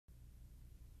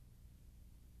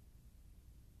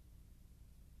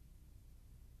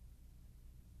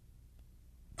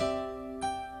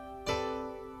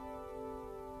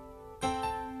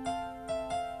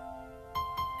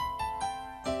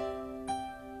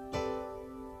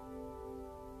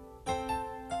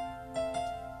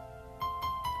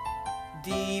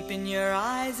Deep in your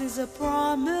eyes is a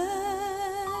promise.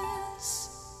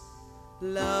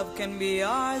 Love can be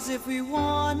ours if we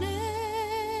want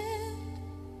it.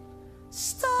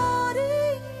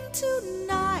 Starting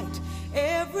tonight,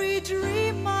 every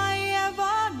dream I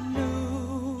ever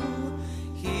knew.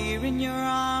 Here in your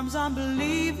arms I'm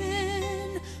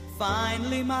believing.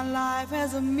 Finally my life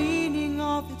has a meaning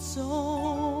of its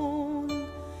own.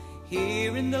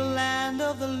 Here in the land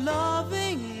of the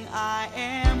loving, I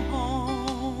am home.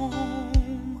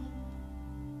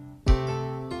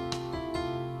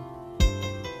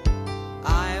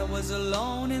 I was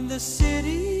alone in the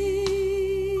city,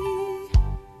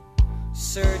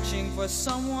 searching for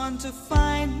someone to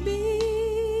find me.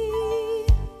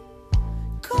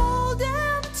 Cold,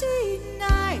 empty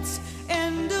nights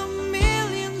and a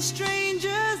million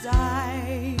strangers'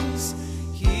 eyes.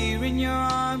 Here in your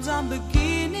arms I'm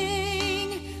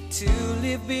beginning to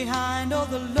leave behind all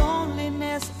the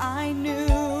loneliness I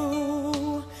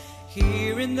knew.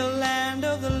 Here in the land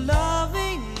of the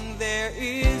loving, there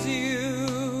is you.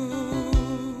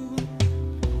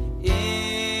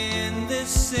 In this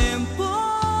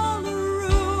simple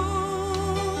room,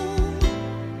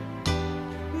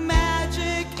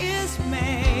 magic is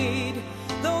made,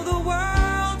 though the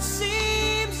world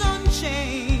seems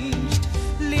unchanged.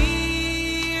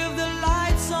 Leave the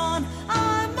lights on,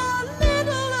 I'm a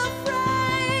little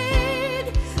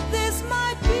afraid. This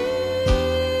might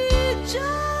be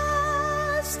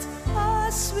just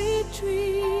a sweet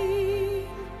dream.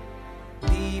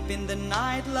 Deep in the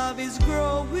night, love is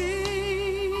growing,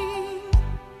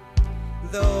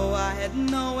 though I had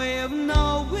no way of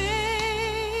knowing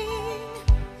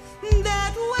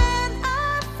that when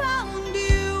I found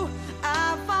you,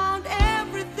 I found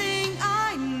everything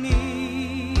I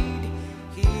need.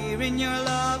 Here in your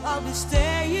love I'll be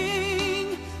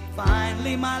staying.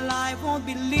 Finally my life won't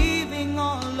be leaving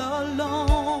all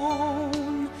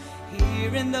alone.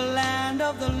 Here in the land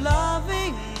of the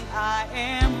loving, I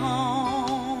am home.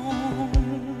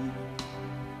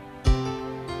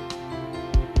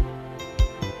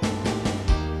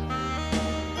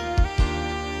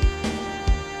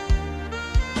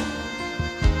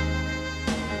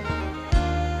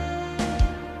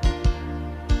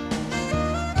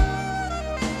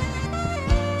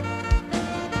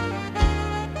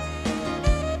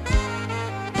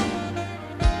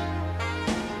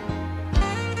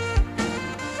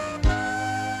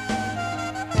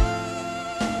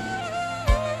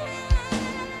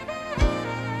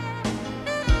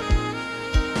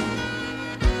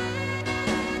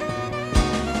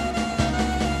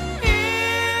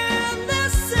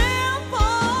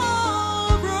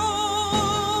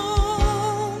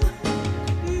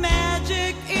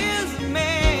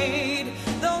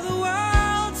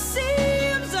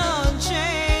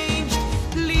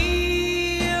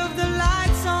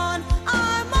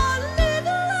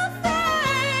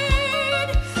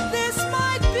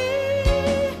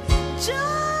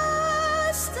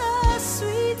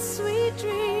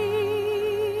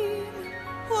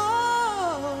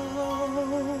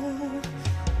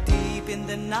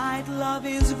 Love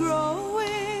is growing,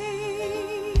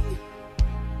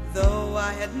 though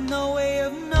I had no way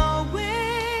of knowing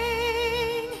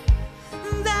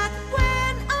that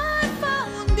when I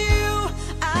found you,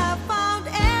 I found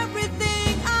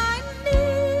everything I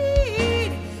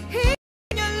need. Here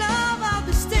in your love I'll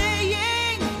be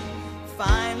staying.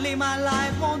 Finally my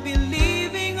life won't be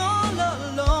leaving all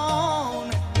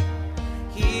alone.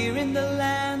 Here in the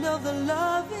land of the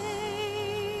loving,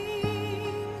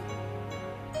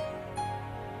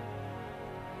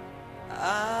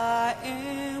 I